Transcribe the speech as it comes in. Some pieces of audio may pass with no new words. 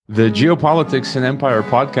The Geopolitics and Empire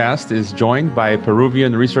podcast is joined by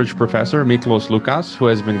Peruvian research professor Miklos Lukas, who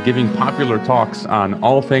has been giving popular talks on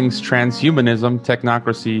all things transhumanism,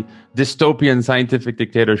 technocracy, dystopian scientific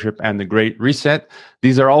dictatorship, and the Great Reset.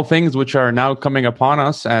 These are all things which are now coming upon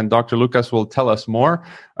us, and Dr. Lukas will tell us more.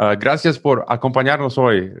 Gracias por acompañarnos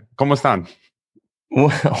hoy. ¿Cómo están?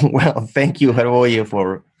 Well, thank you, Herboye,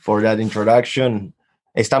 for that introduction.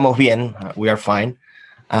 Estamos bien. We are fine.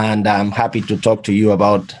 And I'm happy to talk to you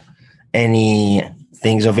about any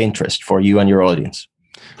things of interest for you and your audience.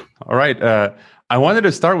 All right. I wanted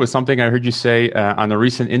to start with something I heard you say on a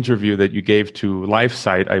recent interview that you gave to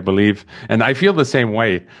LifeSite, I believe. And I feel the same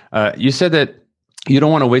way. You said that you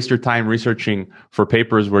don't want to waste your time researching for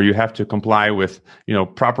papers where you have to comply with,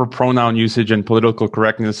 proper pronoun usage and political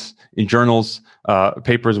correctness in journals,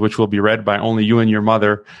 papers which will be read by only you and your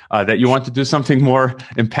mother, that you want to do something more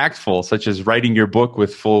impactful, such as writing your book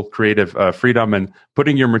with full creative freedom and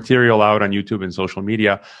putting your material out on YouTube and social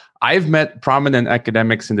media. I've met prominent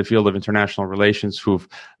academics in the field of international relations who've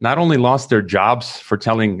not only lost their jobs for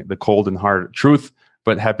telling the cold and hard truth,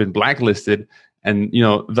 but have been blacklisted. And,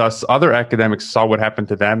 thus other academics saw what happened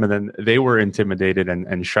to them and then they were intimidated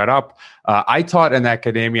and shut up. I taught in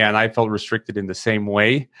academia and I felt restricted in the same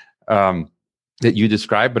way that you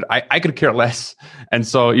described, but I could care less. And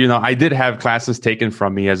so, I did have classes taken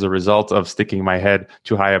from me as a result of sticking my head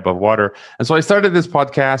too high above water. And so I started this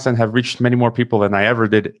podcast and have reached many more people than I ever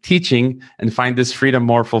did teaching and find this freedom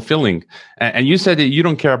more fulfilling. And you said that you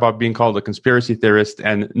don't care about being called a conspiracy theorist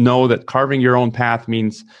and know that carving your own path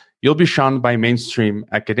means you'll be shunned by mainstream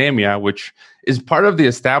academia, which is part of the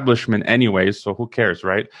establishment anyway, so who cares,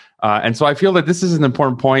 right? And so I feel that this is an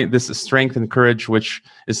important point, this is strength and courage, which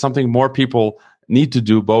is something more people need to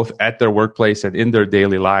do both at their workplace and in their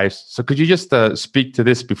daily lives. So could you just speak to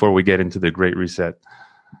this before we get into the Great Reset?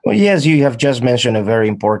 Well, yes, you have just mentioned a very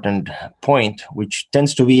important point, which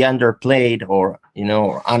tends to be underplayed or,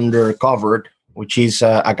 undercovered, which is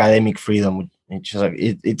academic freedom.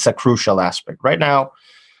 It's a crucial aspect. Right now,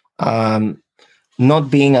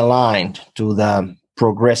 not being aligned to the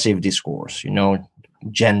progressive discourse,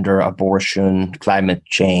 gender, abortion, climate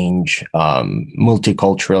change,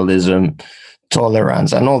 multiculturalism,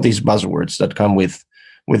 tolerance, and all these buzzwords that come with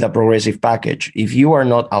a progressive package. If you are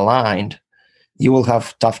not aligned, you will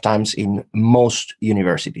have tough times in most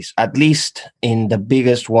universities, at least in the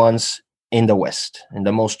biggest ones in the West, and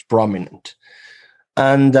the most prominent.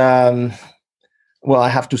 And well, I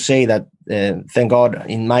have to say that, thank God,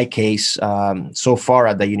 in my case, so far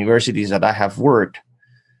at the universities that I have worked,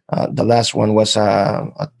 the last one was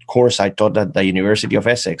a course I taught at the University of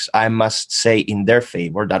Essex. I must say in their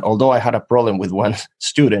favor that although I had a problem with one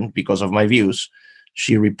student because of my views,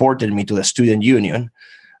 she reported me to the student union.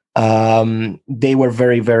 They were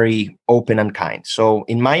very, very open and kind. So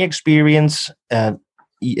in my experience,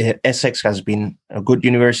 Essex has been a good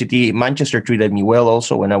university. Manchester treated me well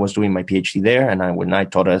also when I was doing my PhD there, and when I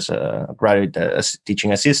taught as a graduate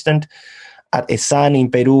teaching assistant. At ESAN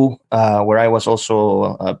in Peru, where I was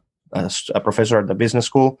also a professor at the business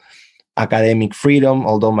school, academic freedom,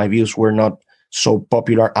 although my views were not so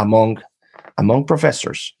popular among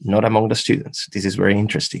professors, not among the students. This is very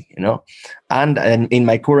interesting, And in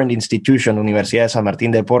my current institution, Universidad de San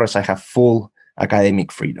Martín de Porres, I have full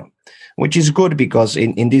academic freedom, which is good because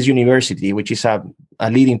in this university, which is a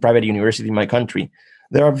leading private university in my country,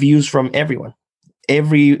 there are views from everyone.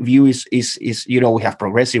 Every view is we have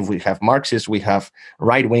progressive, we have Marxists, we have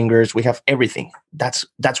right-wingers, we have everything.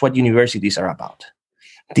 That's what universities are about.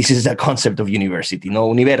 This is the concept of university,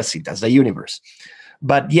 universitas, the universe.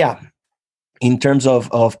 But yeah, in terms of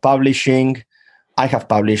publishing, I have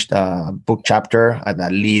published a book chapter at a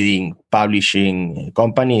leading publishing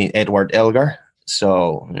company, Edward Elgar.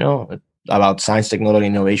 So, about science, technology,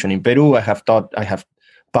 innovation in Peru. I have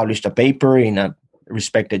published a paper in a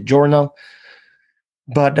respected journal.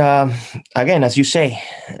 But again, as you say,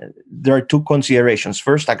 there are two considerations.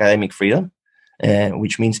 First, academic freedom,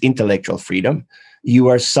 which means intellectual freedom. You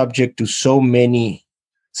are subject to so many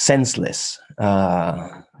senseless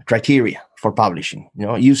criteria for publishing,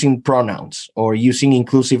 using pronouns or using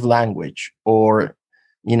inclusive language, or,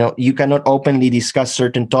 you cannot openly discuss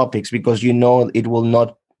certain topics because it will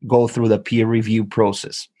not go through the peer review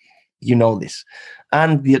process. This.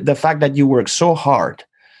 And the fact that you work so hard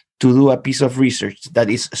to do a piece of research that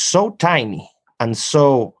is so tiny and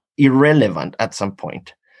so irrelevant at some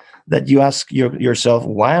point that you ask yourself,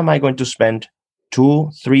 why am I going to spend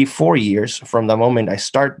 2, 3, 4 years from the moment I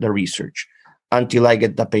start the research until I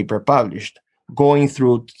get the paper published, going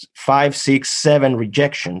through 5, 6, 7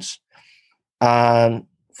 rejections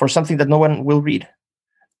for something that no one will read?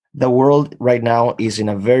 The world right now is in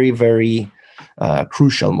a very, very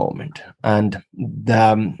crucial moment. And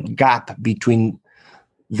the gap between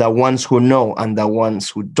the ones who know and the ones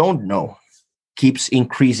who don't know keeps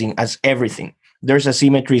increasing as everything. There's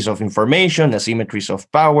asymmetries of information, asymmetries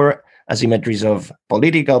of power, asymmetries of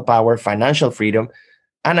political power, financial freedom,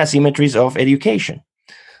 and asymmetries of education.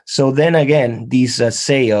 So then again, this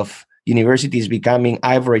say of universities becoming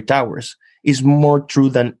ivory towers is more true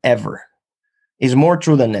than ever. Is more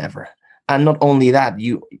true than ever. And not only that,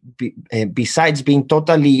 besides being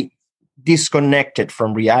totally disconnected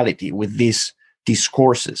from reality with these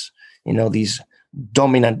discourses, this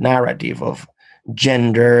dominant narrative of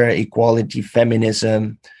gender equality,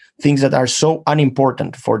 feminism, things that are so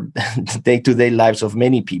unimportant for the day-to-day lives of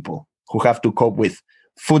many people who have to cope with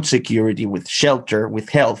food security, with shelter, with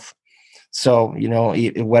health. So,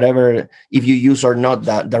 whatever, if you use or not,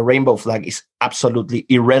 the rainbow flag is absolutely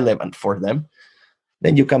irrelevant for them.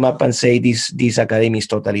 Then you come up and say this academy is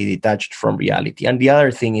totally detached from reality. And the other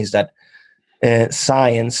thing is that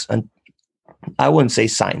science, and I wouldn't say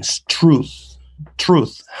science,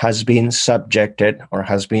 truth has been subjected or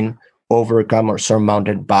has been overcome or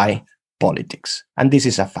surmounted by politics. And this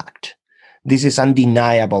is a fact. This is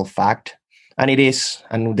undeniable fact. And it is,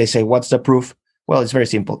 and they say, what's the proof? Well, it's very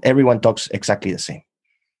simple. Everyone talks exactly the same.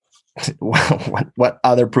 What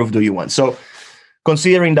other proof do you want? So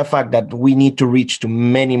considering the fact that we need to reach to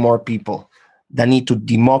many more people, the need to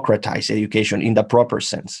democratize education in the proper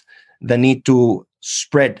sense, the need to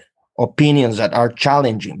spread opinions that are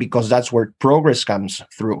challenging, because that's where progress comes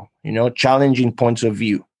through, challenging points of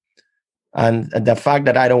view. And the fact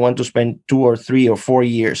that I don't want to spend 2 or 3 or 4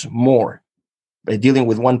 years more dealing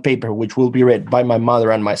with one paper, which will be read by my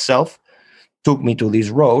mother and myself, took me to this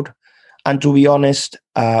road. And to be honest,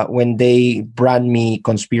 when they brand me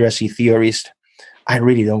conspiracy theorist, I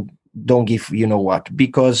really don't give what,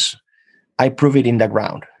 because I prove it in the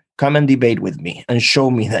ground. Come and debate with me and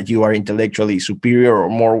show me that you are intellectually superior or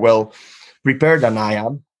more well prepared than I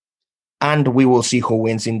am, and we will see who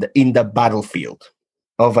wins in the battlefield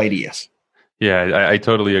of ideas. Yeah, I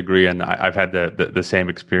totally agree, and I've had the same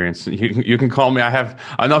experience. You can call me. I have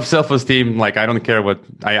enough self-esteem. Like, I don't care what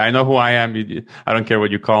I know who I am. I don't care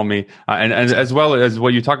what you call me. And as well as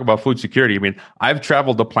what you talk about food security. I mean, I've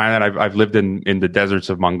traveled the planet. I've lived in the deserts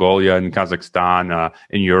of Mongolia and Kazakhstan,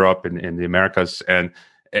 in Europe, in the Americas, and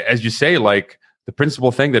as you say, like, the principal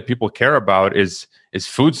thing that people care about is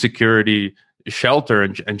food security, shelter,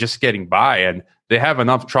 and just getting by. And they have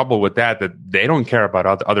enough trouble with that they don't care about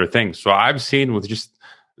other things. So I've seen with just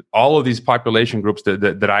all of these population groups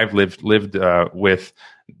that I've lived with,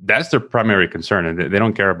 that's their primary concern, and they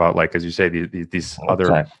don't care about, like, as you say, these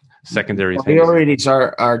other secondary things. Priorities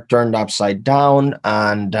are turned upside down,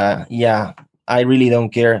 and I really don't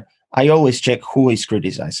care. I always check who is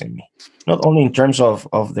criticizing me, not only in terms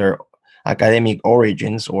of their academic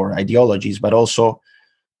origins or ideologies, but also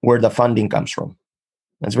where the funding comes from.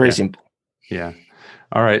 That's very simple. Yeah.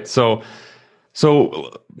 All right. So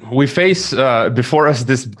we face before us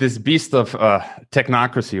this beast of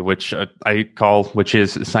technocracy, which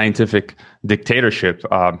is scientific dictatorship.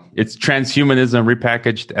 It's transhumanism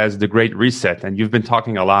repackaged as the Great Reset, and you've been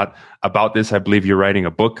talking a lot about this. I believe you're writing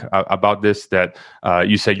a book about this. That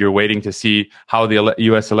you said you're waiting to see how the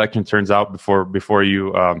U.S. election turns out before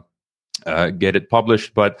you get it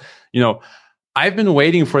published. But I've been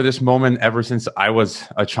waiting for this moment ever since I was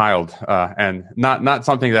a child, and not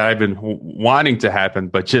something that I've been wanting to happen,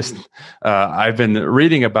 but just I've been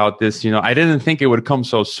reading about this. I didn't think it would come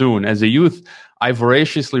so soon. As a youth, I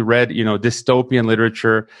voraciously read, dystopian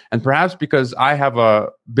literature, and perhaps because I have a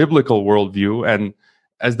biblical worldview, and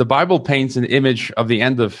as the Bible paints an image of the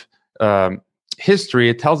end of history,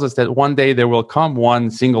 it tells us that one day there will come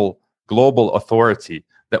one single global authority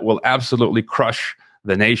that will absolutely crush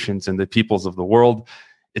the nations and the peoples of the world.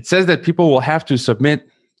 It says that people will have to submit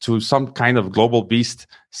to some kind of global beast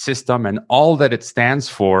system and all that it stands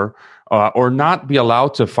for, or not be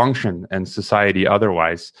allowed to function in society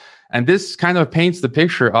otherwise. And this kind of paints the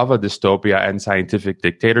picture of a dystopia and scientific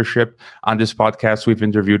dictatorship. On this podcast, we've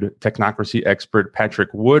interviewed technocracy expert Patrick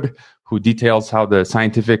Wood, who details how the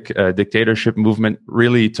scientific dictatorship movement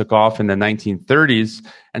really took off in the 1930s,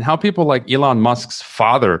 and how people like Elon Musk's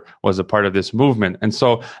father was a part of this movement. And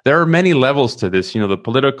so there are many levels to this, the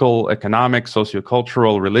political, economic,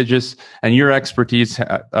 sociocultural, religious, and your expertise,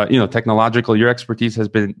 technological, your expertise has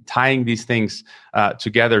been tying these things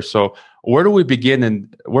together. So where do we begin,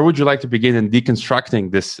 and where would you like to begin in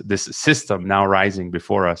deconstructing this system now rising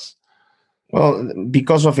before us? Well,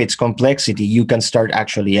 because of its complexity, you can start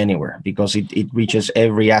actually anywhere because it reaches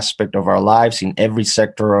every aspect of our lives, in every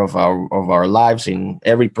sector of our lives, in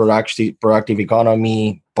every productive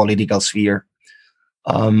economy, political sphere.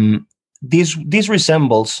 This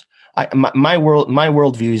resembles my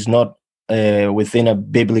worldview is not within a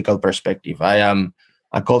biblical perspective. I am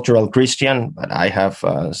a cultural Christian, but I have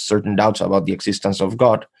certain doubts about the existence of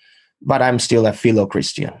God. But I'm still a philo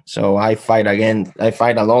Christian. So I fight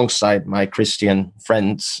alongside my Christian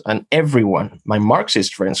friends and everyone, my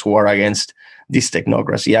Marxist friends who are against this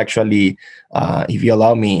technocracy. Actually, if you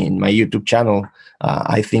allow me, in my YouTube channel,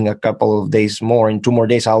 I think a couple of days more, in 2 more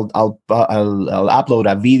days, I'll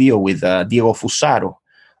upload a video with Diego Fusaro,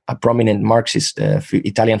 a prominent Marxist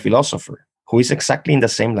Italian philosopher, who is exactly in the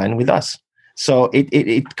same line with us. So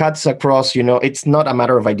it cuts across, it's not a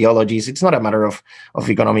matter of ideologies. It's not a matter of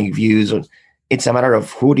economic views. It's a matter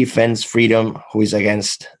of who defends freedom, who is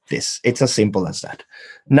against this. It's as simple as that.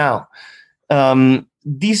 Now,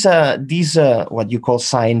 these what you call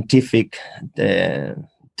scientific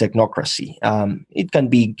technocracy. It can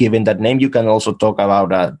be given that name. You can also talk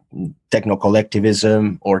about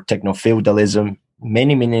techno-collectivism or techno-feudalism.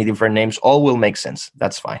 Many, many different names. All will make sense.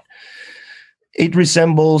 That's fine. It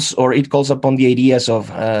resembles, or it calls upon the ideas of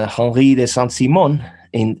Henri de Saint-Simon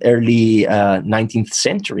in early 19th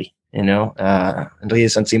century. Henri de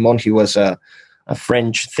Saint-Simon, he was a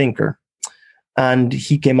French thinker, and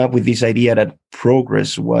he came up with this idea that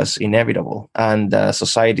progress was inevitable and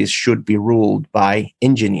societies should be ruled by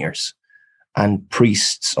engineers and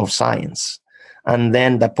priests of science. And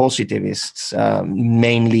then the positivists,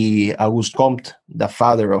 mainly Auguste Comte, the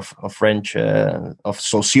father of French of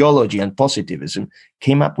sociology and positivism,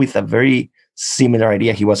 came up with a very similar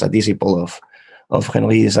idea. He was a disciple of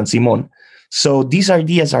Henri de Saint-Simon. So these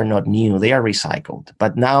ideas are not new; they are recycled.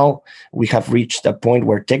 But now we have reached a point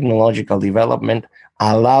where technological development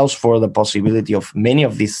allows for the possibility of many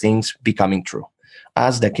of these things becoming true,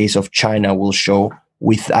 as the case of China will show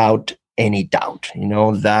without any doubt.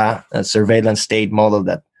 The surveillance state model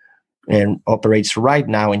that operates right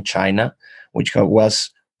now in China, which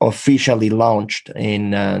was officially launched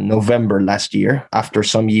in November last year after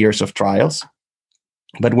some years of trials,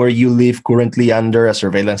 but where you live currently under a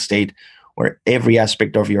surveillance state where every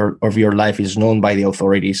aspect of your life is known by the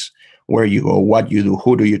authorities, where you go, what you do,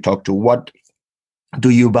 who do you talk to, what do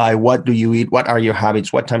you buy, what do you eat, what are your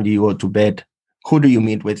habits, what time do you go to bed, who do you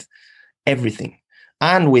meet with, everything.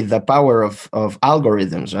 And with the power of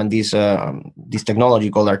algorithms and this technology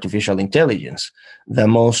called artificial intelligence, the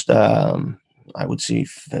most, I would say,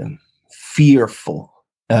 fearful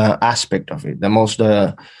aspect of it, the most,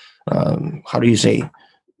 how do you say,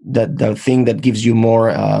 the thing that gives you more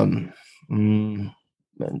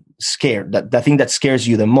scared, the thing that scares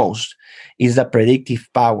you the most is the predictive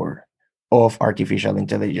power of artificial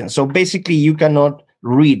intelligence. So basically, you cannot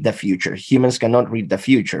read the future. Humans cannot read the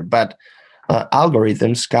future, but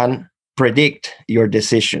algorithms can predict your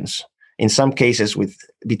decisions, in some cases with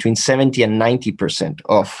between 70 and 90%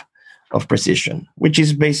 of precision, which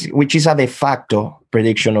is a de facto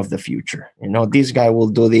prediction of the future. This guy will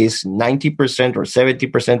do this 90% or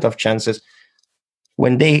 70% of chances.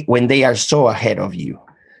 When they are so ahead of you,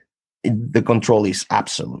 the control is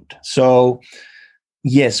absolute. So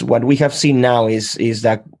yes, what we have seen now is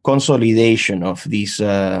the consolidation of this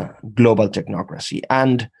global technocracy.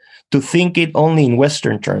 And to think it only in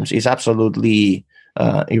Western terms is absolutely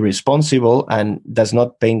irresponsible and does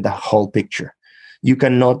not paint the whole picture. You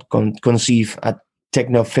cannot conceive a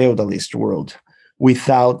techno-feudalist world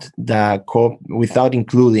without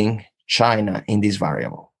including China in this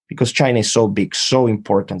variable, because China is so big, so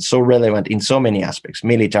important, so relevant in so many aspects,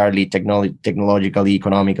 militarily, technologically,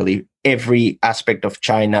 economically. Every aspect of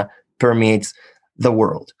China permeates the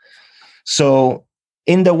world. So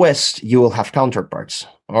in the West, you will have counterparts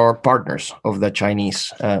or partners of the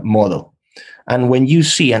Chinese model. And when you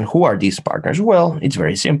see, and who are these partners? Well, it's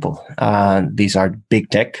very simple. These are big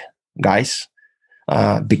tech guys,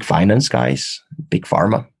 big finance guys, big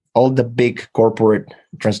pharma, all the big corporate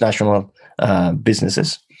transnational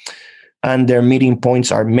businesses. And their meeting points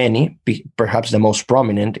are many. Perhaps the most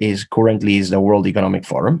prominent is the World Economic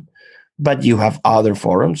Forum. But you have other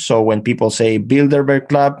forums. So when people say Bilderberg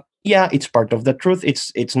Club, yeah, it's part of the truth.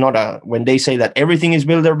 It's not when they say that everything is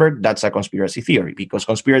Bilderberg, that's a conspiracy theory, because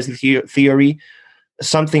conspiracy theory,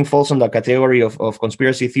 something falls on the category of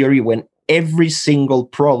conspiracy theory when every single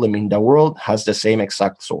problem in the world has the same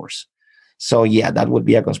exact source. So yeah, that would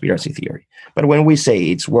be a conspiracy theory. But when we say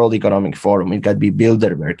it's World Economic Forum, it can be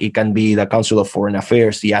Bilderberg, it can be the Council of Foreign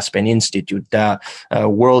Affairs, the Aspen Institute, the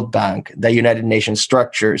World Bank, the United Nations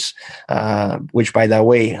structures, which, by the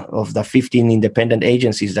way, of the 15 independent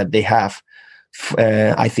agencies that they have,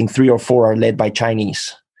 I think 3 or 4 are led by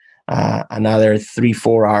Chinese. Another 3,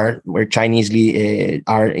 4 are where Chinese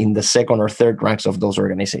are in the second or third ranks of those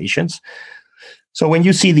organizations. So when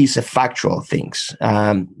you see these factual things,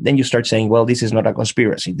 then you start saying, well, this is not a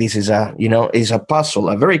conspiracy. This is is a puzzle,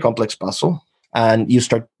 a very complex puzzle. And you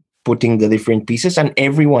start putting the different pieces, and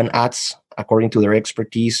everyone adds, according to their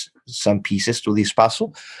expertise, some pieces to this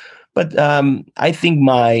puzzle. But I think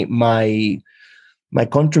my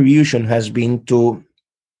contribution has been to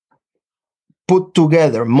put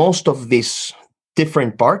together most of these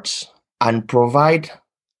different parts and provide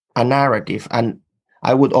a narrative, and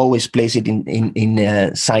I would always place it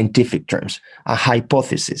in scientific terms, a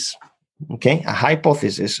hypothesis, okay? A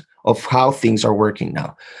hypothesis of how things are working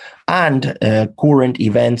now. And current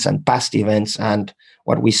events and past events and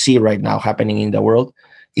what we see right now happening in the world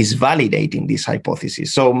is validating this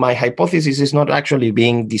hypothesis. So my hypothesis is not actually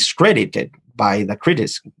being discredited by the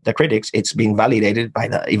critics. It's being validated by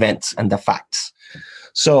the events and the facts.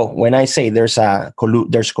 So when I say there's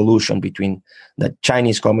collusion between the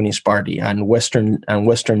Chinese Communist Party and Western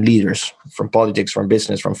leaders from politics, from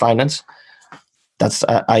business, from finance, that's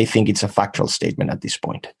I think it's a factual statement at this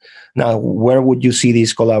point. Now, where would you see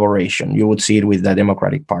this collaboration? You would see it with the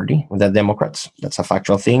Democratic Party, with the Democrats. That's a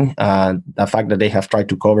factual thing. The fact that they have tried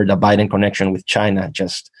to cover the Biden connection with China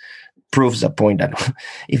just proves the point that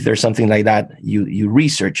if there's something like that, you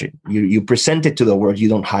research it, you present it to the world, you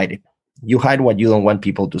don't hide it. You hide what you don't want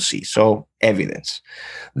people to see. So evidence.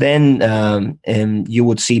 Then you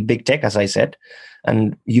would see big tech, as I said,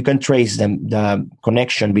 and you can trace the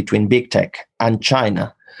connection between big tech and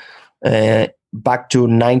China back to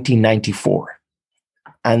 1994.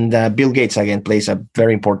 And Bill Gates, again, plays a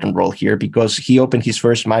very important role here because he opened his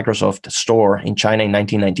first Microsoft store in China in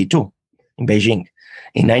 1992, in Beijing.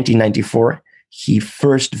 In 1994, he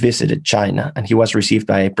first visited China, and he was received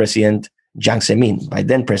by President Jiang Zemin, by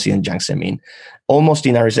then President Jiang Zemin, almost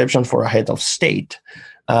in a reception for a head of state.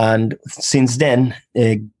 And since then,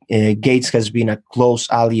 Gates has been a close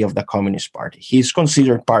ally of the Communist Party. He's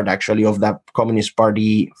considered part, actually, of the Communist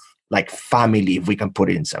Party, like family, if we can put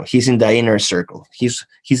it in some. He's in the inner circle. He's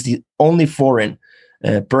the only foreign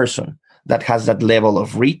person that has that level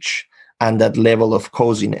of reach and that level of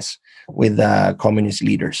coziness with the communist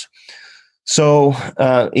leaders. So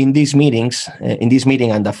in this meeting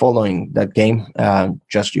and the following that came,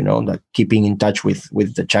 the keeping in touch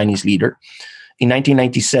with the Chinese leader, in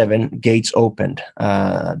 1997, Gates opened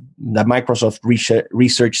the Microsoft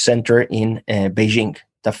Research Center in Beijing,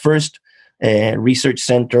 the first research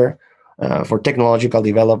center for technological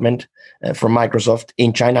development for Microsoft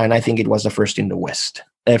in China, and I think it was the first in the West,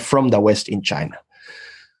 from the West in China.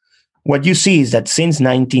 What you see is that since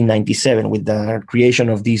 1997, with the creation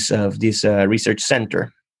of this research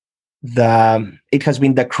center, it has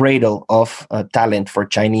been the cradle of talent for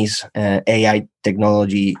Chinese AI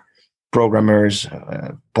technology programmers,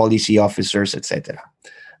 policy officers, etc.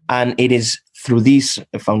 And it is through this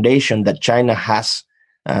foundation that China has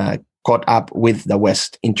caught up with the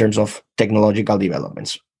West in terms of technological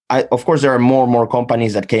developments. Of course, there are more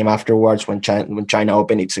companies that came afterwards when China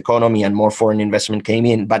opened its economy and more foreign investment came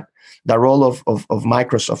in. But the role of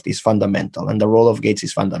Microsoft is fundamental, and the role of Gates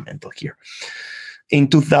is fundamental here. In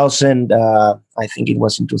 2000, I think it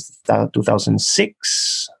was in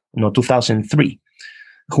 2003,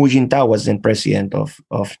 Hu Jintao was then president of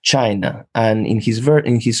China, and in his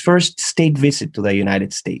first state visit to the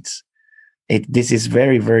United States, this is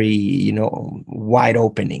very, very wide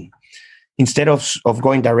opening. Instead of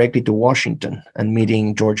going directly to Washington and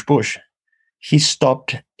meeting George Bush, he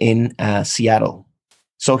stopped in Seattle.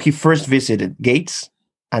 So he first visited Gates,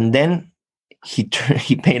 and then he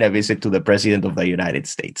paid a visit to the president of the United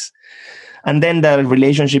States. And then the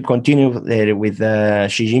relationship continued with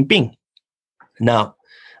Xi Jinping. Now,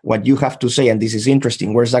 what you have to say, and this is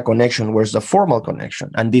interesting, where's the connection? Where's the formal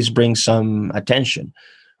connection? And this brings some attention.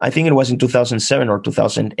 I think it was in 2007 or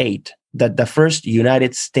 2008 that the first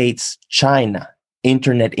United States-China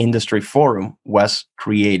Internet Industry Forum was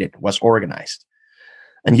organized.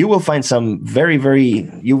 And you will find some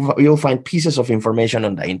you'll find pieces of information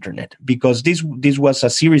on the internet, because this was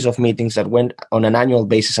a series of meetings that went on an annual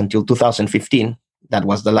basis until 2015. That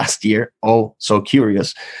was the last year. Oh, so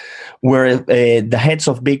curious. Where the heads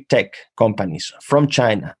of big tech companies from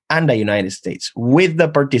China and the United States, with the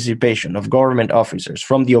participation of government officers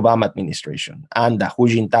from the Obama administration and the Hu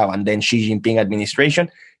Jintao and then Xi Jinping administration,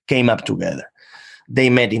 came up together. They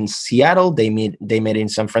met in Seattle, they met in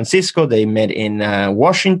San Francisco, they met in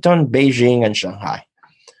Washington, Beijing, and Shanghai.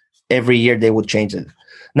 Every year they would change it.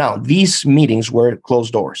 Now, these meetings were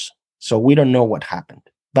closed doors, so we don't know what happened.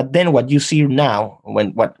 But then what you see now,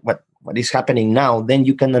 what is happening now, then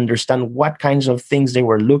you can understand what kinds of things they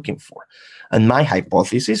were looking for. And my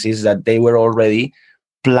hypothesis is that they were already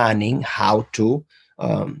planning how to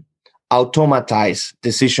automatize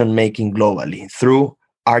decision-making globally through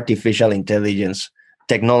artificial intelligence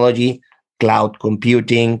technology, cloud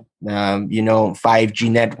computing,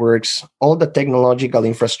 5G networks, all the technological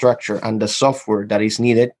infrastructure and the software that is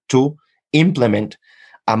needed to implement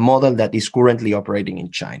a model that is currently operating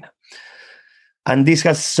in China. And this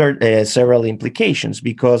has several implications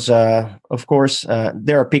because, of course,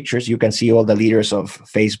 there are pictures. You can see all the leaders of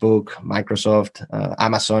Facebook, Microsoft,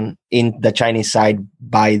 Amazon in the Chinese side,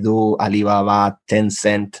 Baidu, Alibaba,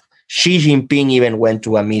 Tencent. Xi Jinping even went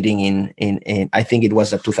to a meeting in I think it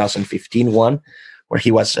was the 2015 one, where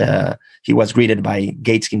he was greeted by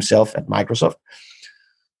Gates himself at Microsoft.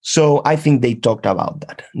 So I think they talked about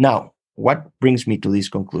that. Now, what brings me to this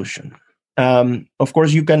conclusion? Of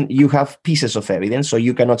course, you have pieces of evidence, so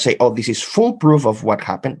you cannot say, "Oh, this is full proof of what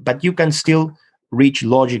happened," but you can still reach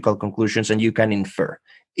logical conclusions and you can infer.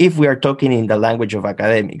 If we are talking in the language of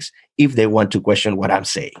academics, if they want to question what I'm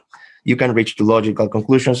saying, you can reach to logical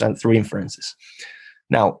conclusions and through inferences.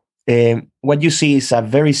 Now, what you see is a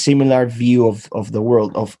very similar view of the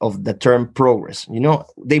world, of the term progress.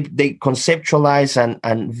 They conceptualize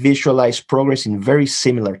and visualize progress in very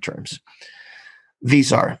similar terms.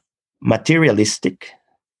 These are materialistic,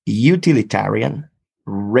 utilitarian,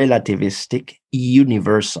 relativistic,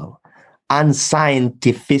 universal, and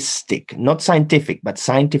scientific. Not scientific, but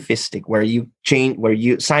scientific, where you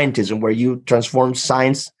transform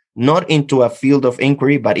science not into a field of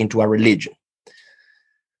inquiry, but into a religion.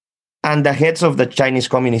 And the heads of the Chinese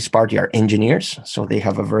Communist Party are engineers, so they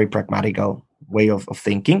have a very pragmatical way of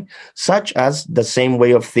thinking, such as the same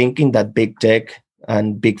way of thinking that big tech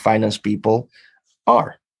and big finance people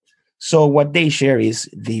are. So what they share is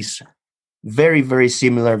this very, very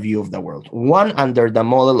similar view of the world. One under the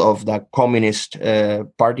model of the Communist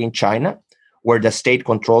Party in China, where the state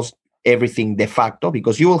controls everything de facto,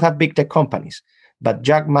 because you will have big tech companies, but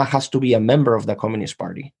Jack Ma has to be a member of the Communist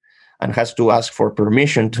Party and has to ask for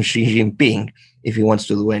permission to Xi Jinping if he wants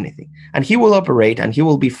to do anything. And he will operate and he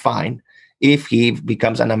will be fine if he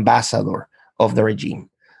becomes an ambassador of the regime,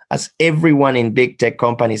 as everyone in big tech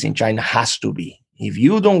companies in China has to be. If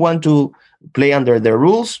you don't want to play under their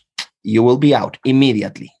rules, you will be out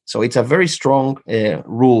immediately. So it's a very strong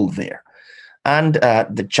rule there. And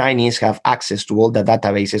the Chinese have access to all the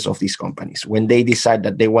databases of these companies. When they decide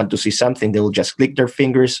that they want to see something, they will just click their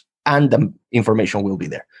fingers and the information will be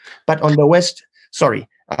there. But on the West,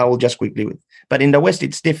 I will just quickly. But in the West,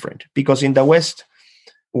 it's different, because in the West,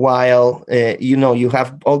 while you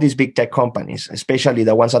have all these big tech companies, especially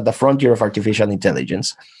the ones at the frontier of artificial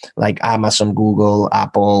intelligence, like Amazon, Google,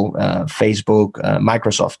 Apple, Facebook,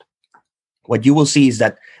 Microsoft, what you will see is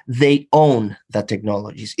that they own the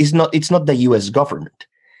technologies. It's not the US government.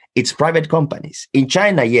 It's private companies. In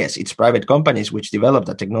China, yes, it's private companies which develop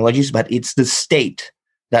the technologies, but it's the state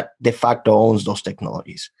that de facto owns those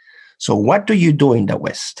technologies. So what do you do in the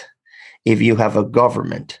West if you have a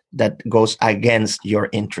government that goes against your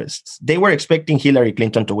interests? They were expecting Hillary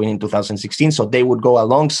Clinton to win in 2016, so they would go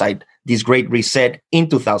alongside this great reset in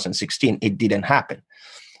 2016. It didn't happen.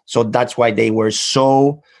 So that's why they were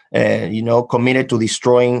so committed to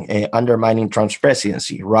destroying, undermining Trump's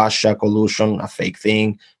presidency. Russia, collusion, a fake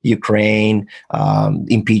thing, Ukraine,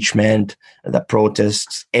 impeachment, the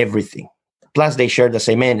protests, everything. Plus, they share the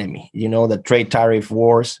same enemy, the trade tariff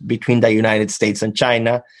wars between the United States and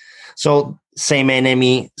China. So same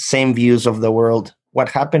enemy, same views of the world. What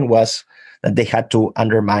happened was that they had to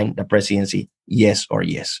undermine the presidency, yes or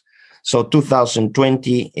yes. So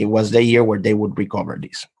 2020, it was the year where they would recover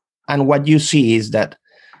this. And what you see is that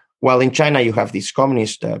while in China you have this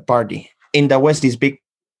Communist Party, in the West is big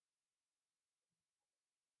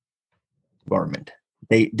government.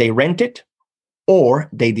 They rent it or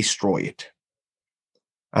they destroy it.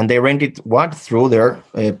 And they rent it through their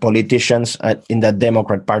politicians in the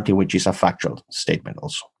Democrat Party, which is a factual statement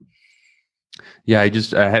also. Yeah, I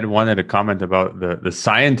had wanted to comment about the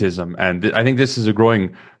scientism, and I think this is a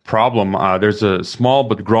growing problem. There's a small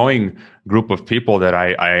but growing group of people that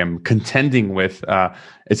I am contending with.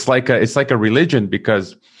 It's like a religion,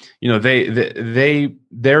 because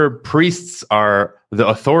their priests are the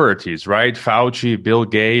authorities, right? Fauci, Bill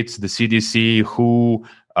Gates, the CDC, WHO,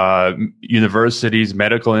 universities,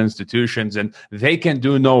 medical institutions, and they can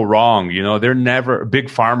do no wrong. They're never big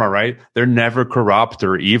pharma, right? They're never corrupt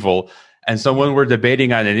or evil. And so when we're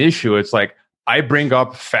debating on an issue, it's like I bring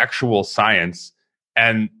up factual science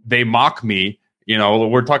and they mock me.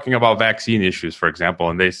 We're talking about vaccine issues, for example,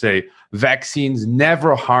 and they say vaccines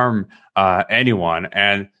never harm anyone.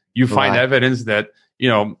 And you find evidence that,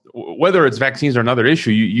 whether it's vaccines or another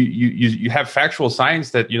issue, you have factual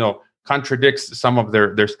science that, contradicts some of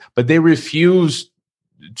their, but they refuse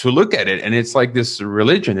to look at it. And it's like this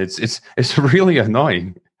religion. It's really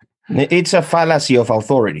annoying. It's a fallacy of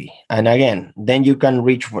authority. And again, then you can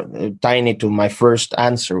tying it to my first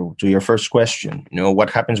answer to your first question. What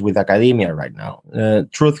happens with academia right now?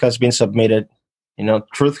 Truth has been submitted.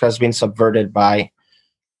 Truth has been subverted by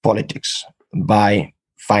politics, by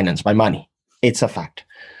finance, by money. It's a fact.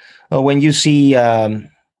 When you see,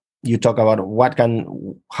 you talk about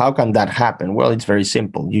how can that happen? Well, it's very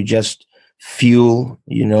simple. You just fuel,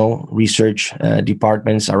 research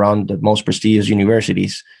departments around the most prestigious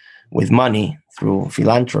universities with money through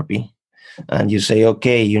philanthropy. And you say,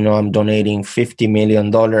 okay, I'm donating $50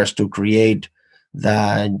 million to create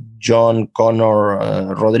the John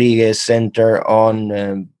Connor Rodriguez Center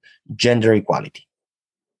on Gender Equality.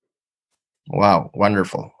 Wow,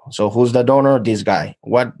 wonderful. So who's the donor? This guy.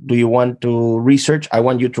 What do you want to research? I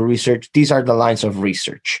want you to research. These are the lines of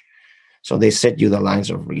research. So they set you the lines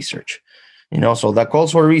of research. So the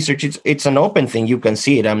calls for research, it's an open thing. You can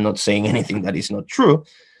see it. I'm not saying anything that is not true.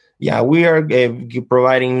 Yeah, we are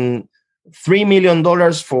providing $3 million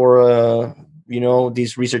for,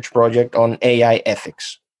 this research project on AI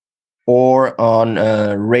ethics or on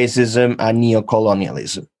racism and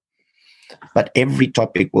neocolonialism. But every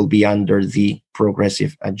topic will be under the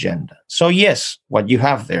progressive agenda. So yes, what you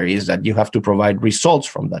have there is that you have to provide results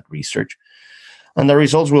from that research. And the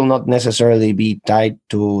results will not necessarily be tied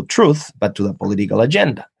to truth, but to the political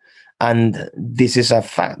agenda. And this is a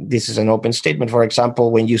fact. This is an open statement. For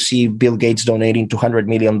example, when you see Bill Gates donating $200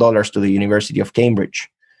 million to the University of Cambridge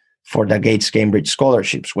for the Gates Cambridge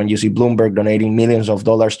scholarships, when you see Bloomberg donating millions of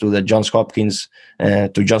dollars to the Johns Hopkins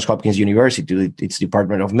University, to its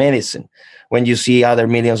Department of Medicine, when you see other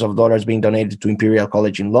millions of dollars being donated to Imperial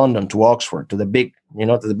College in London, to Oxford, to the big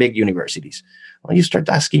universities, well, you start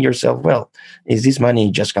asking yourself, well, is this money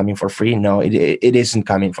just coming for free? No, it isn't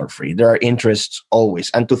coming for free. There are interests always.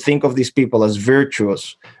 And to think of these people as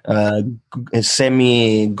virtuous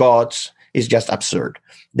semi-gods is just absurd.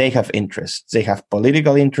 They have interests. They have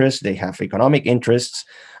political interests. They have economic interests.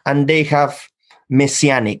 And they have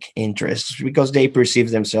messianic interests because they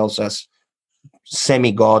perceive themselves as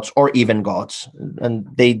semi-gods or even gods. And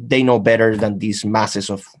they know better than these masses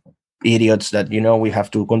of idiots that, we have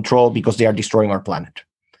to control because they are destroying our planet.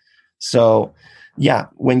 So, yeah,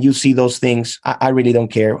 when you see those things, I really don't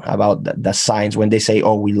care about the science. When they say,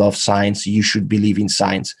 oh, we love science, you should believe in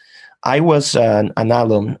science. I was an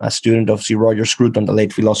alum, a student of Sir Roger Scruton, the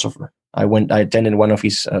late philosopher. I attended one of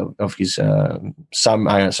his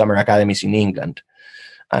summer academies in England.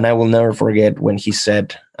 And I will never forget when he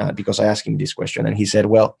said, because I asked him this question, and he said,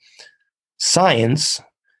 well, science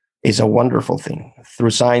is a wonderful thing.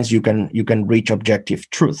 Through science, you can reach objective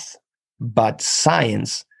truth. But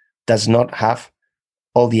science does not have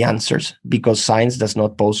all the answers because science does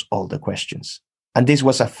not pose all the questions. And this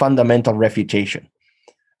was a fundamental refutation.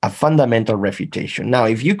 Now,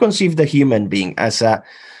 if you conceive the human being as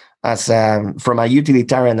from a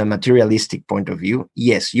utilitarian and materialistic point of view,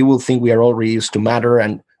 yes, you will think we are all reduced to matter,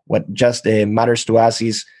 and what just matters to us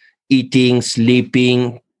is eating,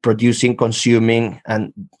 sleeping, producing, consuming,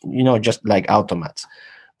 and just like automats.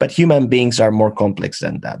 But human beings are more complex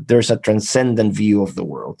than that. There's a transcendent view of the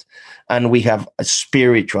world, and we have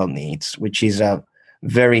spiritual needs, which is a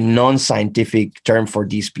very non-scientific term for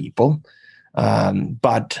these people.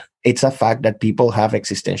 But it's a fact that people have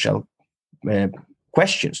existential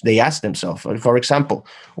questions. They ask themselves, for example,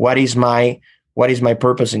 what is my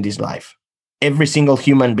purpose in this life? Every single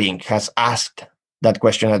human being has asked that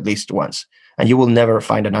question at least once, and you will never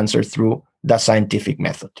find an answer through the scientific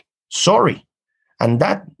method. Sorry. And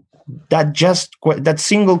that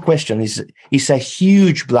single question is a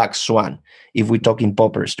huge black swan, if we talk in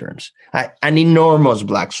Popper's terms, an enormous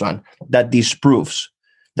black swan that disproves,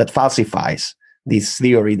 that falsifies this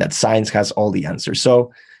theory that science has all the answers.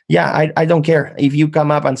 So, yeah, I don't care if you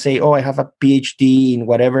come up and say, "Oh, I have a PhD in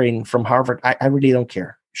whatever from Harvard." I really don't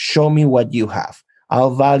care. Show me what you have.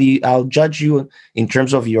 I'll judge you in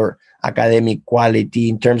terms of your academic quality,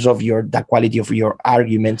 in terms of the quality of your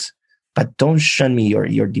arguments, but don't shun me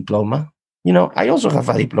your diploma. I also have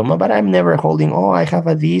a diploma, but I'm never holding, I have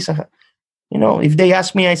a this. If they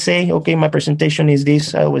ask me, I say, okay, my presentation is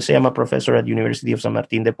this. I always say I'm a professor at University of San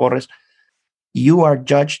Martin de Porres. You are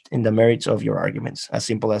judged in the merits of your arguments, as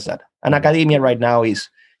simple as that. And academia right now is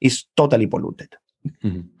totally polluted,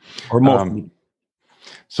 or mostly.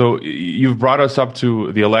 So you've brought us up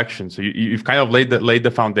to the election. So you've kind of laid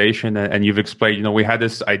the foundation, and you've explained. We had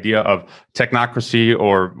this idea of technocracy,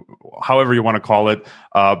 or however you want to call it,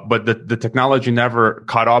 but the technology never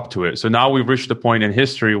caught up to it. So now we've reached the point in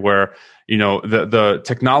history where the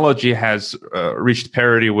technology has reached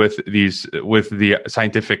parity with the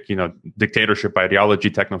scientific dictatorship ideology,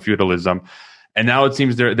 techno-feudalism, and now it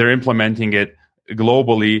seems they're implementing it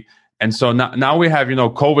globally. And so now we have,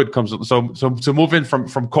 COVID comes. So moving from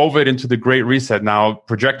COVID into the Great Reset, now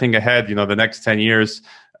projecting ahead, the next 10 years.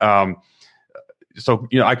 I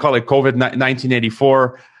call it COVID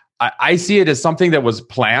 1984. I see it as something that was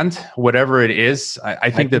planned, whatever it is. I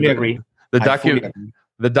think that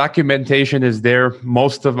the documentation is there.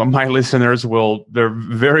 Most of my listeners they're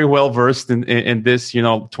very well versed in this.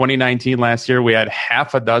 2019 last year, we had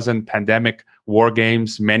half a dozen pandemic war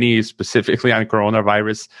games, many specifically on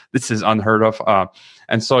coronavirus. This is unheard of.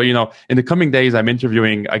 And so, in the coming days, I'm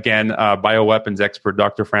interviewing again bioweapons expert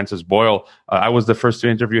Dr. Francis Boyle. I was the first to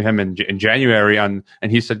interview him in January, and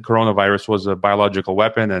he said coronavirus was a biological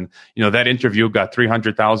weapon. And that interview got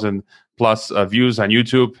 300,000 plus views on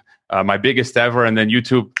YouTube, my biggest ever. And then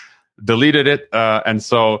YouTube deleted it, and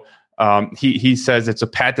so he says it's a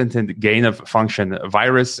patented gain of function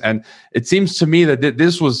virus. And it seems to me that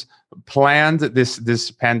this was planned,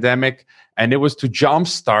 this pandemic, and it was to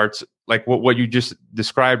jumpstart like what you just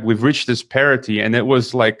described. We've reached this parity, and it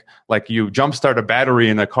was like you jumpstart a battery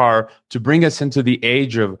in a car to bring us into the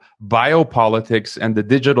age of biopolitics and the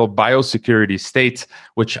digital biosecurity state,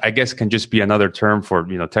 which I guess can just be another term for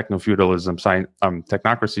techno-feudalism,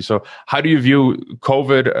 technocracy. So how do you view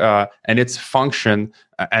COVID and its function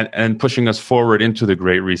and pushing us forward into the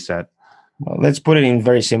Great Reset? Well, let's put it in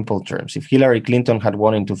very simple terms. If Hillary Clinton had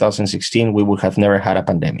won in 2016, we would have never had a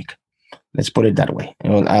pandemic. Let's put it that way.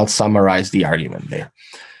 I'll summarize the argument there.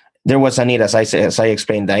 There was a need, as I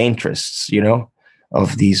explained, the interests,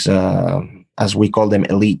 of these, as we call them,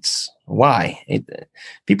 elites. Why?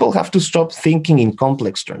 People have to stop thinking in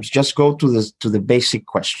complex terms. Just go to the basic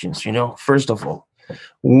questions. First of all,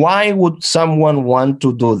 why would someone want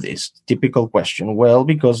to do this? Typical question. Well,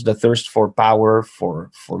 because the thirst for power, for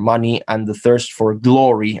money, and the thirst for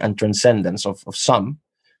glory and transcendence of some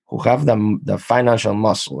who have the financial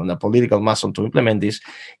muscle and the political muscle to implement this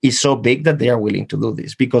is so big that they are willing to do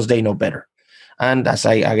this because they know better. And as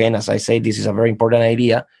I say, this is a very important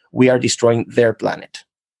idea. We are destroying their planet.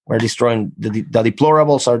 We're destroying the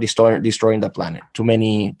deplorables are destroying the planet. Too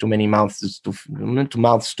many mouths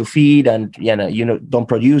to feed, and don't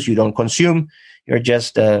produce, you don't consume. You're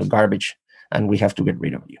just garbage, and we have to get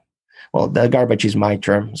rid of you. Well, the garbage is my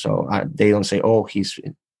term, so they don't say, "Oh, he's."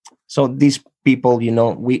 So these people,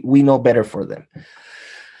 we know better for them.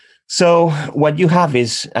 So what you have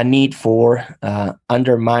is a need for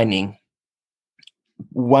undermining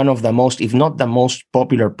one of the most, if not the most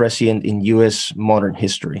popular president in U.S. modern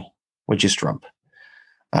history, which is Trump.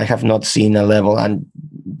 I have not seen a level, and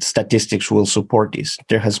statistics will support this.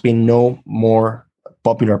 There has been no more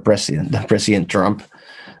popular president than President Trump.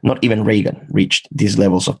 Not even Reagan reached these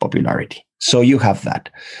levels of popularity. So you have that.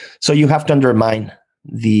 So you have to undermine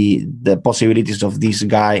the possibilities of this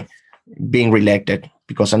guy being reelected,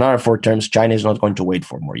 because another 4 terms, China is not going to wait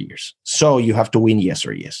 4 more years. So you have to win yes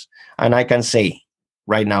or yes. And I can say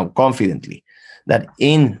right now confidently that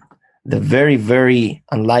in the very, very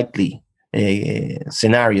unlikely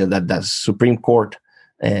scenario that the Supreme Court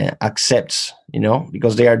accepts,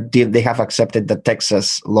 because they have accepted the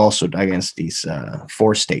Texas lawsuit against these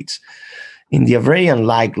 4 states. In the very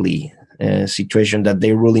unlikely situation that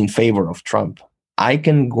they rule in favor of Trump, I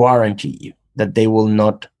can guarantee you that they will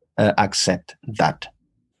not accept that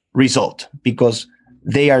result, because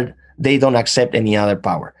they don't accept any other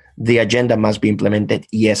power. The agenda must be implemented,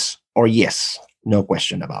 yes or yes, no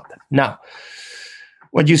question about that. Now,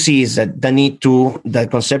 what you see is that the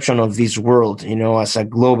conception of this world, as a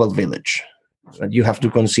global village, you have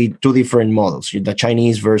to concede 2 different models, the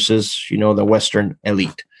Chinese versus, the Western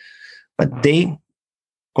elite. But they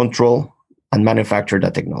control and manufacture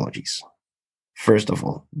the technologies. First of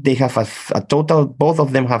all, they have both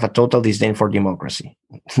of them have a total disdain for democracy.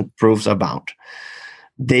 Proofs abound.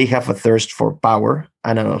 They have a thirst for power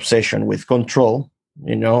and an obsession with control.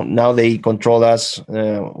 Now they control us,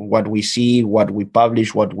 what we see, what we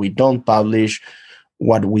publish, what we don't publish,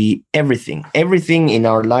 everything in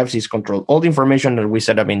our lives is controlled. All the information that we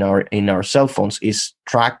set up in our cell phones is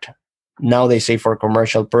tracked. Now they say for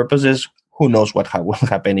commercial purposes, who knows what will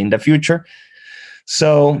happen in the future.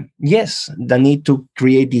 So yes, the need to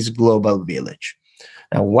create this global village.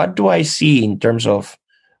 Now, what do I see in terms of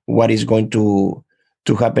what is going to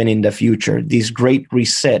happen in the future? This great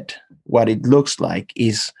reset, what it looks like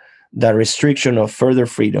is the restriction of further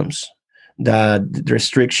freedoms, the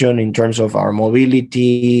restriction in terms of our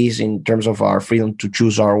mobilities, in terms of our freedom to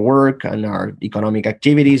choose our work and our economic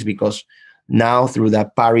activities, because now through the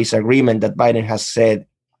Paris Agreement that Biden has said,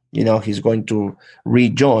 he's going to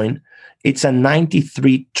rejoin, it's a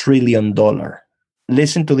 $93 trillion.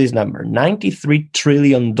 Listen to this number, $93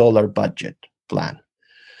 trillion budget plan.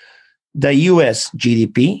 The US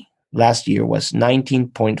GDP last year was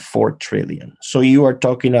 19.4 trillion. So you are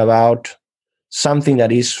talking about something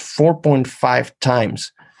that is 4.5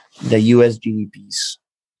 times the US GDP's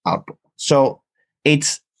output. So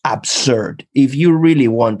it's absurd. If you really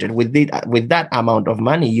wanted, with that amount of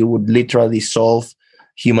money, you would literally solve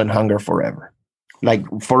human hunger forever. Like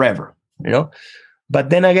forever, But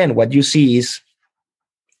then again, what you see is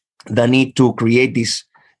the need to create this,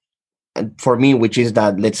 for me, which is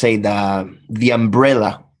that, let's say, the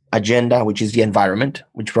umbrella agenda, which is the environment,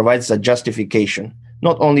 which provides a justification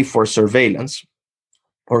not only for surveillance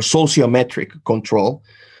or sociometric control,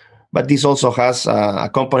 but this also has a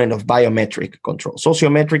component of biometric control.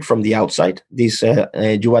 Sociometric from the outside. This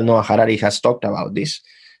Yuval Noah Harari has talked about this.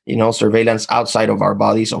 Surveillance outside of our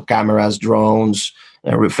bodies, so cameras, drones,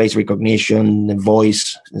 face recognition,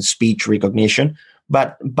 voice, speech recognition.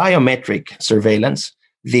 But biometric surveillance,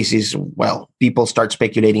 this is, people start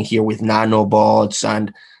speculating here with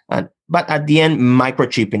nanobots but at the end,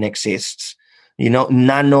 microchipping exists.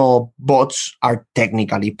 Nanobots are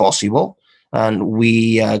technically possible. And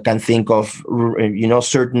we can think of,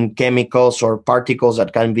 certain chemicals or particles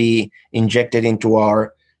that can be injected into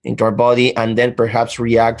our body and then perhaps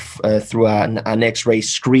react through an X-ray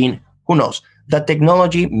screen. Who knows? The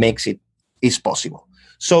technology makes is possible.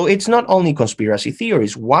 So it's not only conspiracy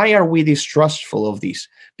theories. Why are we distrustful of these?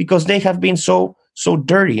 Because they have been so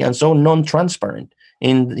dirty and so non-transparent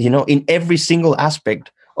in every single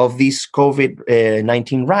aspect of this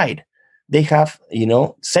COVID-19 ride. They have,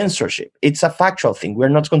 censorship. It's a factual thing. We're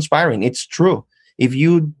not conspiring. It's true. If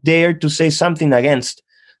you dare to say something against,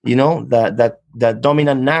 the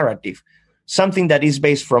dominant narrative, something that is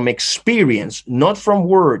based from experience, not from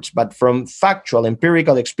words, but from factual,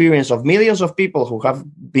 empirical experience of millions of people who have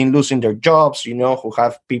been losing their jobs, who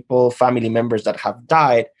have family members that have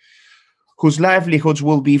died, whose livelihoods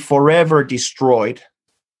will be forever destroyed.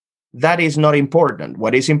 That is not important.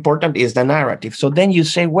 What is important is the narrative. So then you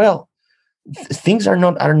say, things are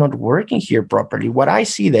not working here properly. What I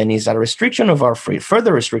see then is a restriction of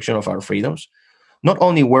further restriction of our freedoms, not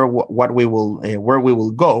only where we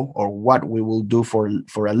will go or what we will do for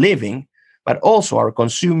a living, but also our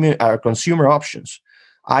consumer options.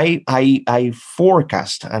 I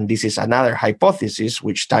forecast, and this is another hypothesis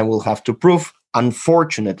which time will have to prove.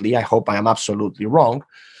 Unfortunately, I hope I am absolutely wrong,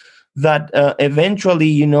 that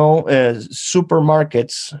eventually,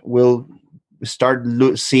 supermarkets will start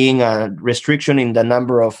seeing a restriction in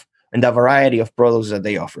the variety of products that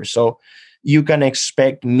they offer. So you can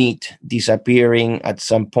expect meat disappearing at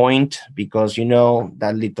some point because,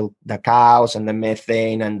 the cows and the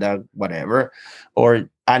methane and the whatever, or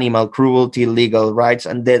animal cruelty, legal rights.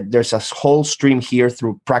 And there's a whole stream here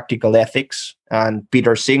through practical ethics. And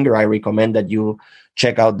Peter Singer, I recommend that you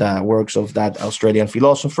check out the works of that Australian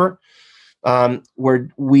philosopher, where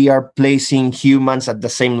we are placing humans at the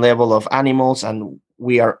same level of animals, and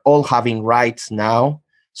we are all having rights now.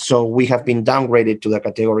 So we have been downgraded to the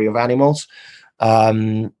category of animals.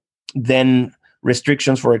 Then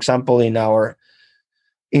restrictions, for example, in our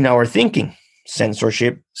thinking,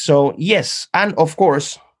 censorship. So yes, and of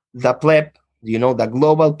course, the pleb, the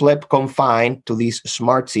global pleb confined to these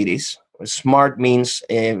smart cities. Smart means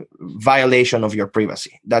a violation of your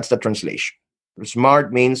privacy. That's the translation.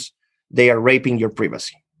 Smart means they are raping your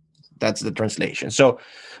privacy. That's the translation. So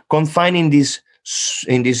confining these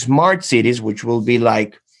in these smart cities, which will be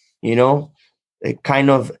like, a kind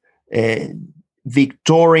of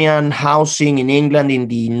Victorian housing in England in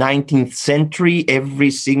the 19th century.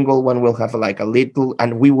 Every single one will have like a little,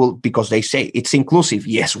 and we will, because they say it's inclusive.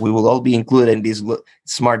 Yes, we will all be included in this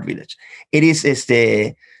smart village. It is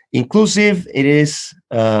inclusive. It is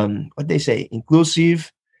what they say,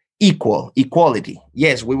 inclusive, equality.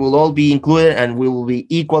 Yes, we will all be included and we will be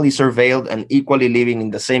equally surveilled and equally living in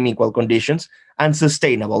the same equal conditions, and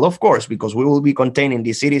sustainable, of course, because we will be contained in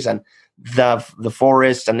these cities and the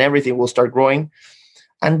forests and everything will start growing.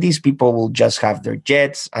 And these people will just have their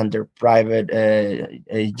jets and their private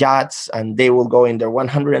yachts, and they will go in their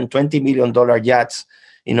 $120 million yachts,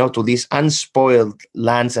 to these unspoiled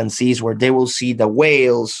lands and seas where they will see the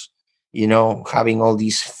whales, having all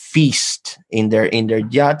these feast in their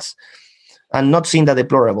yachts, and not seeing the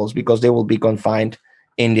deplorables because they will be confined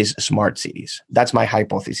in these smart cities. That's my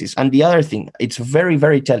hypothesis. And the other thing, it's very,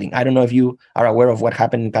 very telling. I don't know if you are aware of what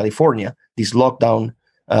happened in California, these lockdown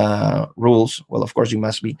rules. Well, of course you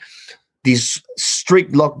must be. This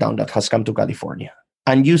strict lockdown that has come to California.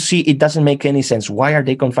 And you see, it doesn't make any sense. Why are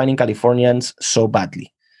they confining Californians so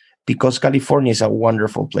badly? Because California is a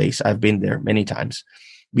wonderful place. I've been there many times.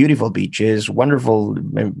 Beautiful beaches, wonderful,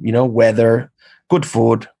 weather, good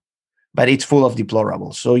food, but it's full of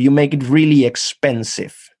deplorables. So you make it really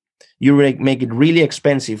expensive. You make it really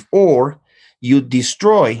expensive, or you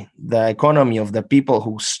destroy the economy of the people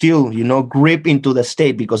who still, grip into the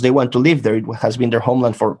state because they want to live there. It has been their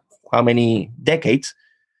homeland for how many decades?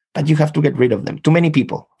 But you have to get rid of them. Too many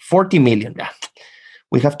people, 40 million.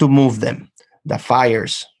 We have to move them. The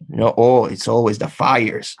fires, it's always the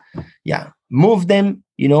fires. Yeah, move them,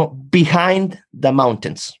 behind the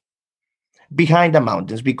mountains. Behind the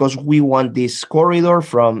mountains, because we want this corridor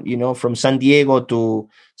from San Diego to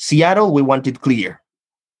Seattle. We want it clear.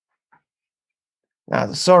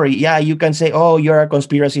 Sorry, you can say, oh, you're a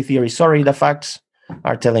conspiracy theory. Sorry, the facts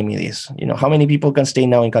are telling me this. How many people can stay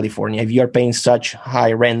now in California if you are paying such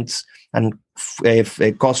high rents and if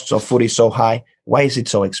costs of food is so high? Why is it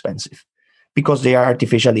so expensive? Because they are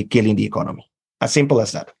artificially killing the economy. As simple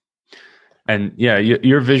as that. And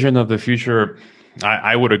your vision of the future,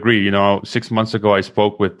 I would agree. 6 months ago, I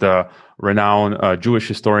spoke with the renowned Jewish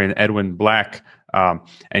historian Edwin Black,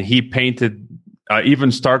 and he painted even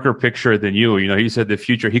starker picture than you. He said the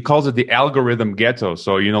future, he calls it the algorithm ghetto.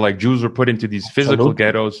 So, like Jews were put into these physical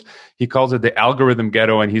ghettos. He calls it the algorithm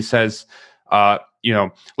ghetto. And he says,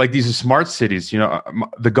 like these smart cities,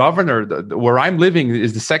 the governor, where I'm living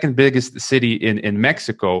is the second biggest city in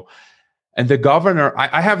Mexico. And the governor,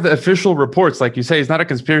 I have the official reports, like you say, it's not a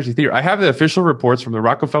conspiracy theory. I have the official reports from the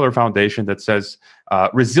Rockefeller Foundation that says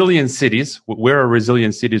resilient cities, where are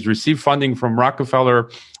resilient cities, receive funding from Rockefeller,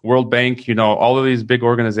 World Bank, all of these big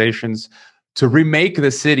organizations to remake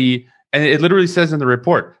the city. And it literally says in the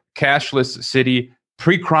report, cashless city,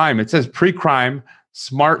 pre-crime. It says pre-crime,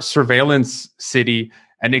 smart surveillance city.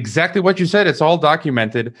 And exactly what you said, it's all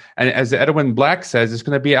documented. And as Edwin Black says, it's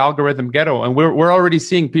going to be algorithm ghetto. And we're already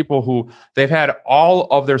seeing people who they've had all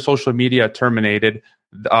of their social media terminated.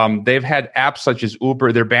 They've had apps such as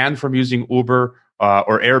Uber. They're banned from using Uber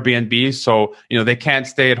or Airbnb. So, they can't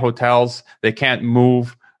stay at hotels. They can't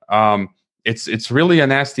move. It's really a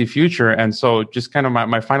nasty future. And so just kind of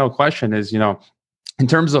my final question is, in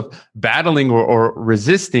terms of battling or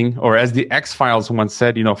resisting, or as the X-Files once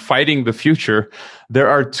said, fighting the future, there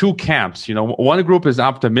are two camps. One group is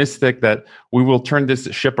optimistic that we will turn this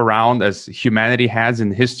ship around as humanity has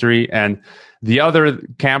in history. And the other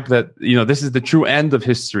camp that, this is the true end of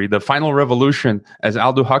history, the final revolution, as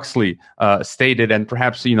Aldous Huxley stated, and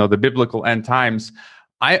perhaps, the biblical end times.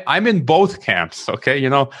 I'm in both camps. Okay.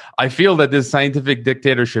 I feel that this scientific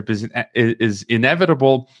dictatorship is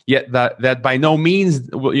inevitable, yet that by no means,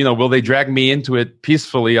 will they drag me into it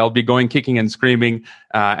peacefully. I'll be going kicking and screaming.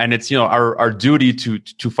 And it's, our duty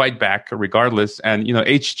to fight back regardless. And,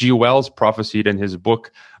 H.G. Wells prophesied in his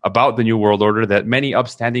book about the New World Order that many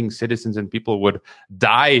upstanding citizens and people would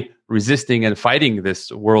die resisting and fighting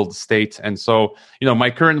this world state. And so, my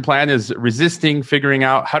current plan is resisting, figuring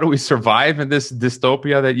out how do we survive in this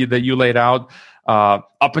dystopia that you laid out,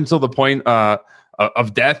 up until the point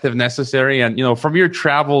of death if necessary. And, from your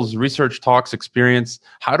travels, research, talks, experience,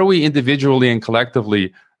 how do we individually and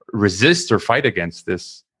collectively resist or fight against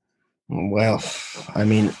this? Well,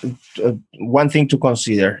 one thing to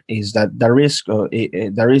consider is that the risk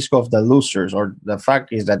of the losers, or the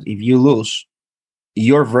fact is that if you lose,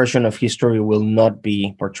 your version of history will not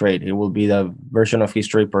be portrayed. It will be the version of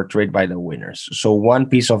history portrayed by the winners. So one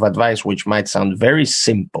piece of advice, which might sound very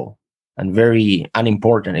simple and very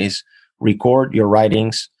unimportant, is record your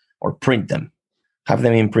writings or print them. Have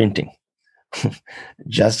them in printing.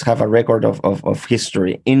 Just have a record of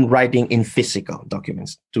history in writing, in physical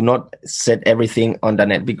documents. Do not set everything on the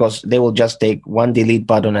net, because they will just take one delete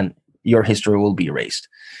button and your history will be erased.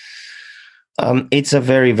 It's a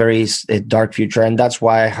very, very dark future, and that's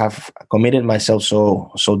why I have committed myself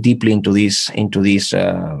so deeply into this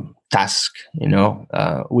task.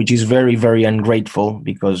 Which is very, very ungrateful,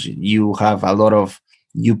 because you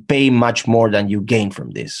pay much more than you gain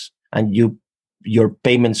from this, and your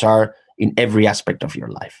payments are in every aspect of your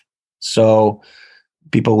life. So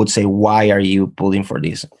people would say, why are you pulling for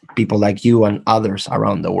this? People like you and others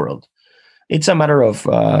around the world. It's a matter of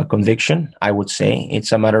conviction, I would say.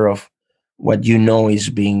 It's a matter of what you know is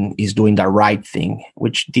doing the right thing,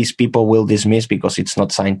 which these people will dismiss because it's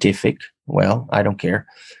not scientific. Well, I don't care.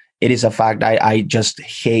 It is a fact. I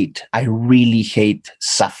really hate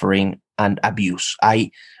suffering and abuse. I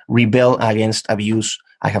rebel against abuse.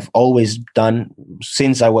 I have always done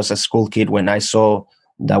since I was a school kid. When I saw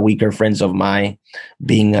the weaker friends of mine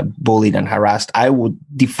being bullied and harassed, I would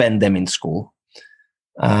defend them in school.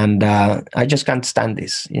 And I just can't stand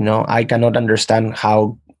this. I cannot understand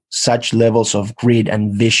how such levels of greed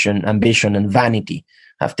and ambition and vanity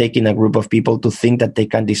have taken a group of people to think that they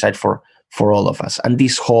can decide for all of us. And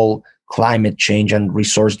this whole climate change and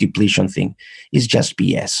resource depletion thing is just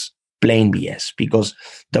BS, plain BS, because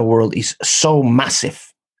the world is so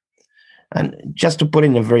massive. And just to put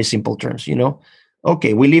it in very simple terms,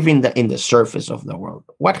 okay, we live in the surface of the world.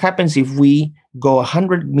 What happens if we go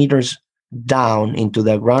 100 meters down into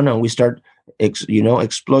the ground and we start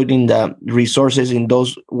exploiting the resources in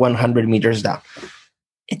those 100 meters down?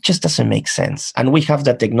 It just doesn't make sense. And we have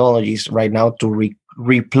the technologies right now to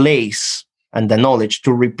replace, and the knowledge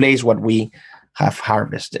to replace what we have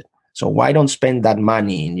harvested. So why don't spend that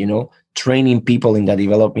money in, training people in the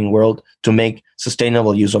developing world to make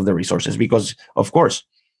sustainable use of the resources? Because, of course,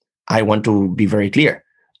 I want to be very clear.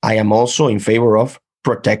 I am also in favor of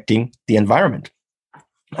protecting the environment.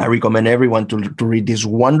 I recommend everyone to read this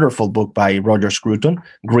wonderful book by Roger Scruton,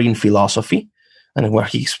 Green Philosophy, and where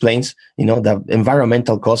he explains, the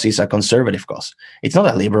environmental cause is a conservative cause. It's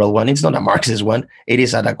not a liberal one. It's not a Marxist one. It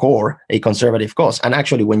is at a core a conservative cause. And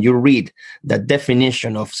actually, when you read the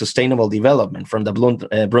definition of sustainable development from the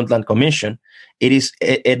Brundtland Commission, it is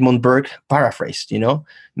Edmund Burke paraphrased.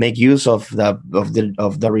 Make use of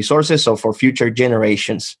the resources so for future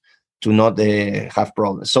generations to not have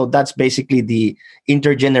problems. So that's basically the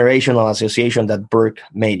intergenerational association that Burke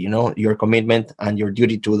made. Your commitment and your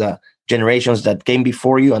duty to the generations that came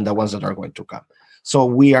before you and the ones that are going to come. So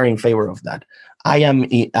we are in favor of that. I am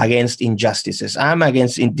against injustices. I'm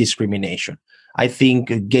against discrimination. I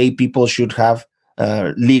think gay people should have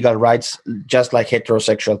legal rights just like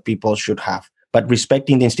heterosexual people should have, but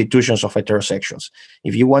respecting the institutions of heterosexuals.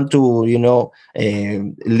 If you want to,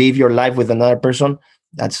 live your life with another person,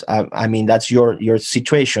 that's your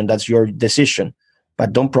situation, that's your decision,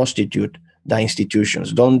 but don't prostitute the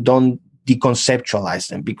institutions. Don't deconceptualize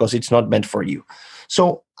them because it's not meant for you.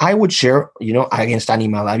 So I would share, against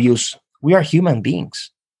animal abuse. We are human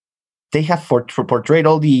beings. They have portrayed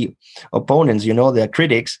all the opponents, the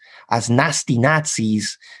critics, as nasty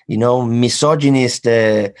Nazis, misogynist,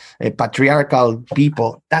 patriarchal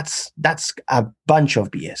people. That's a bunch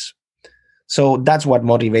of BS. So that's what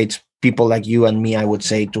motivates people like you and me, I would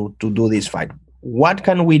say, to do this fight. What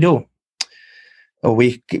can we do?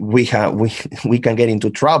 We can get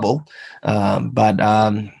into trouble,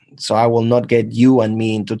 so I will not get you and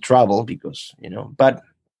me into trouble because But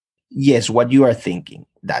yes, what you are thinking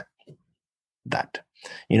that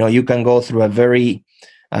you can go through a very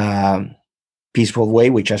peaceful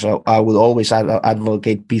way, which I would always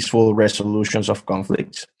advocate peaceful resolutions of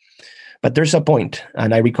conflicts. But there's a point,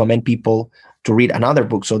 and I recommend people to read another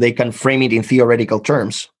book so they can frame it in theoretical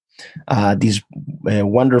terms. This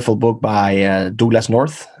wonderful book by Douglas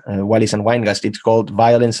North, Wallis and Weingast. It's called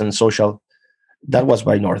Violence and Social. That was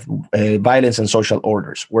by North, Violence and Social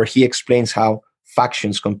Orders, where he explains how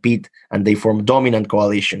factions compete and they form dominant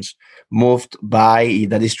coalitions moved by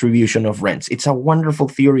the distribution of rents. It's a wonderful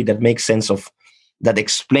theory that makes sense of, that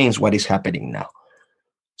explains what is happening now.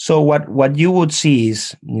 So what you would see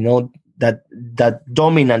is, that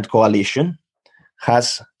dominant coalition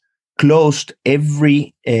has closed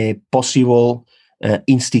every possible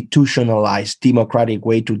institutionalized democratic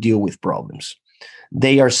way to deal with problems.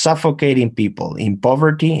 They are suffocating people in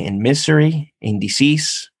poverty, in misery, in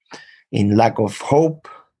disease, in lack of hope,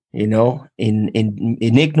 in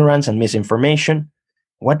ignorance and misinformation.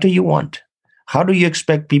 What do you want? How do you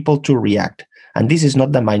expect people to react? And this is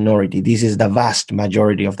not the minority. This is the vast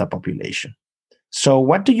majority of the population. So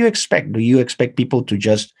what do you expect? Do you expect people to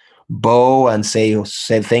just bow and say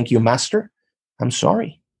thank you, master? I'm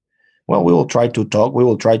sorry. Well, we will try to talk. We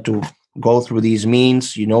will try to go through these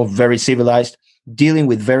means, very civilized, dealing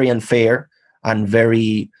with very unfair and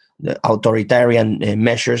very authoritarian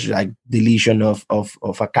measures like deletion of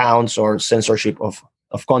accounts or censorship of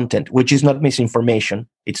content, which is not misinformation.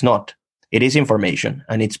 It's not. It is information,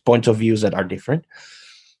 and it's points of views that are different.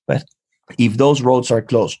 But if those roads are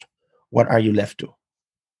closed, what are you left to?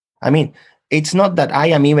 I mean, it's not that I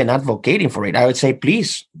am even advocating for it. I would say,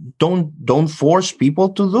 please don't force people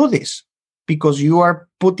to do this, because you are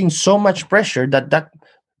putting so much pressure that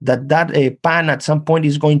pan at some point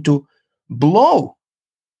is going to blow.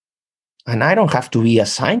 And I don't have to be a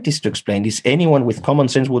scientist to explain this. Anyone with common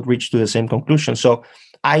sense would reach to the same conclusion. So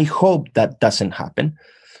I hope that doesn't happen.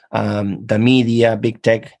 The media, big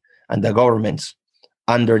tech, and the governments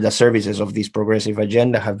under the services of this progressive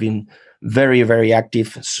agenda have been very, very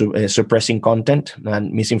active suppressing content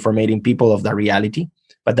and misinforming people of the reality.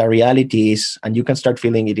 But the reality is, and you can start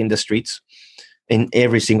feeling it in the streets, in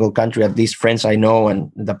every single country, at least friends I know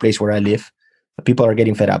and the place where I live, people are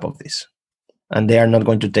getting fed up of this. And they are not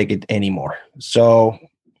going to take it anymore. So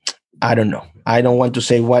I don't know. I don't want to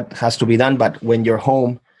say what has to be done, but when your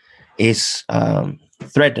home is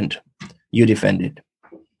threatened, you defend it.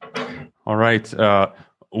 All right.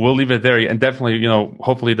 We'll leave it there. And definitely,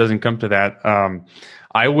 hopefully it doesn't come to that.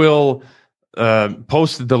 I will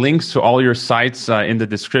post the links to all your sites in the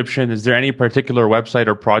description. Is there any particular website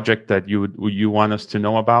or project that you want us to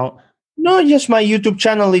know about? No, just my YouTube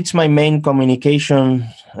channel. It's my main communication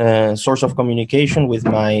source of communication with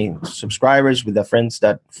my subscribers, with the friends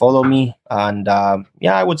that follow me. And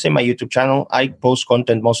I would say my YouTube channel. I post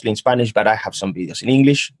content mostly in Spanish, but I have some videos in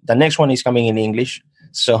English. The next one is coming in English,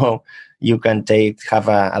 so you can have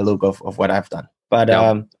a look of what I've done.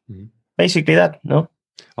 But basically that, no?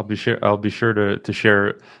 I'll be sure to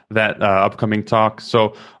share that upcoming talk.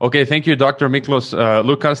 So, okay, thank you, Dr. Miklos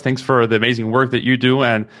Loukas. Thanks for the amazing work that you do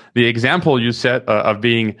and the example you set of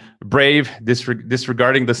being brave,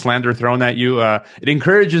 disregarding the slander thrown at you. It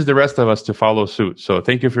encourages the rest of us to follow suit. So,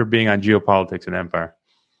 thank you for being on Geopolitics and Empire.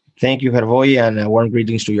 Thank you, Hervoy, and warm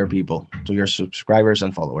greetings to your people, to your subscribers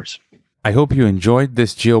and followers. I hope you enjoyed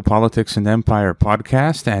this Geopolitics and Empire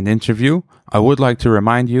podcast and interview. I would like to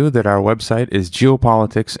remind you that our website is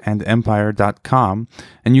geopoliticsandempire.com,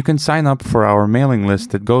 and you can sign up for our mailing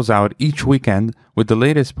list that goes out each weekend with the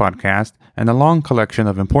latest podcast and a long collection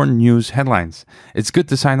of important news headlines. It's good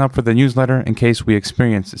to sign up for the newsletter in case we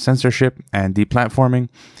experience censorship and deplatforming.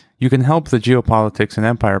 You can help the Geopolitics and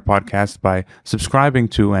Empire podcast by subscribing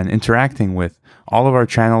to and interacting with all of our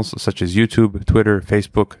channels such as YouTube, Twitter,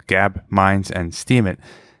 Facebook, Gab, Minds, and Steemit.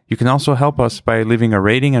 You can also help us by leaving a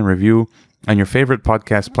rating and review on your favorite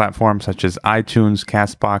podcast platforms such as iTunes,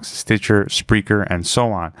 CastBox, Stitcher, Spreaker, and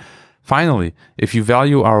so on. Finally, if you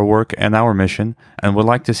value our work and our mission and would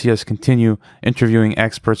like to see us continue interviewing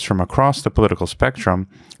experts from across the political spectrum,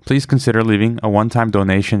 please consider leaving a one-time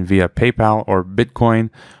donation via PayPal or Bitcoin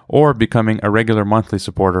or becoming a regular monthly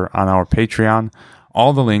supporter on our Patreon.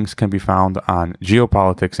 All the links can be found on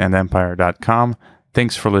geopoliticsandempire.com.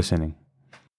 Thanks for listening.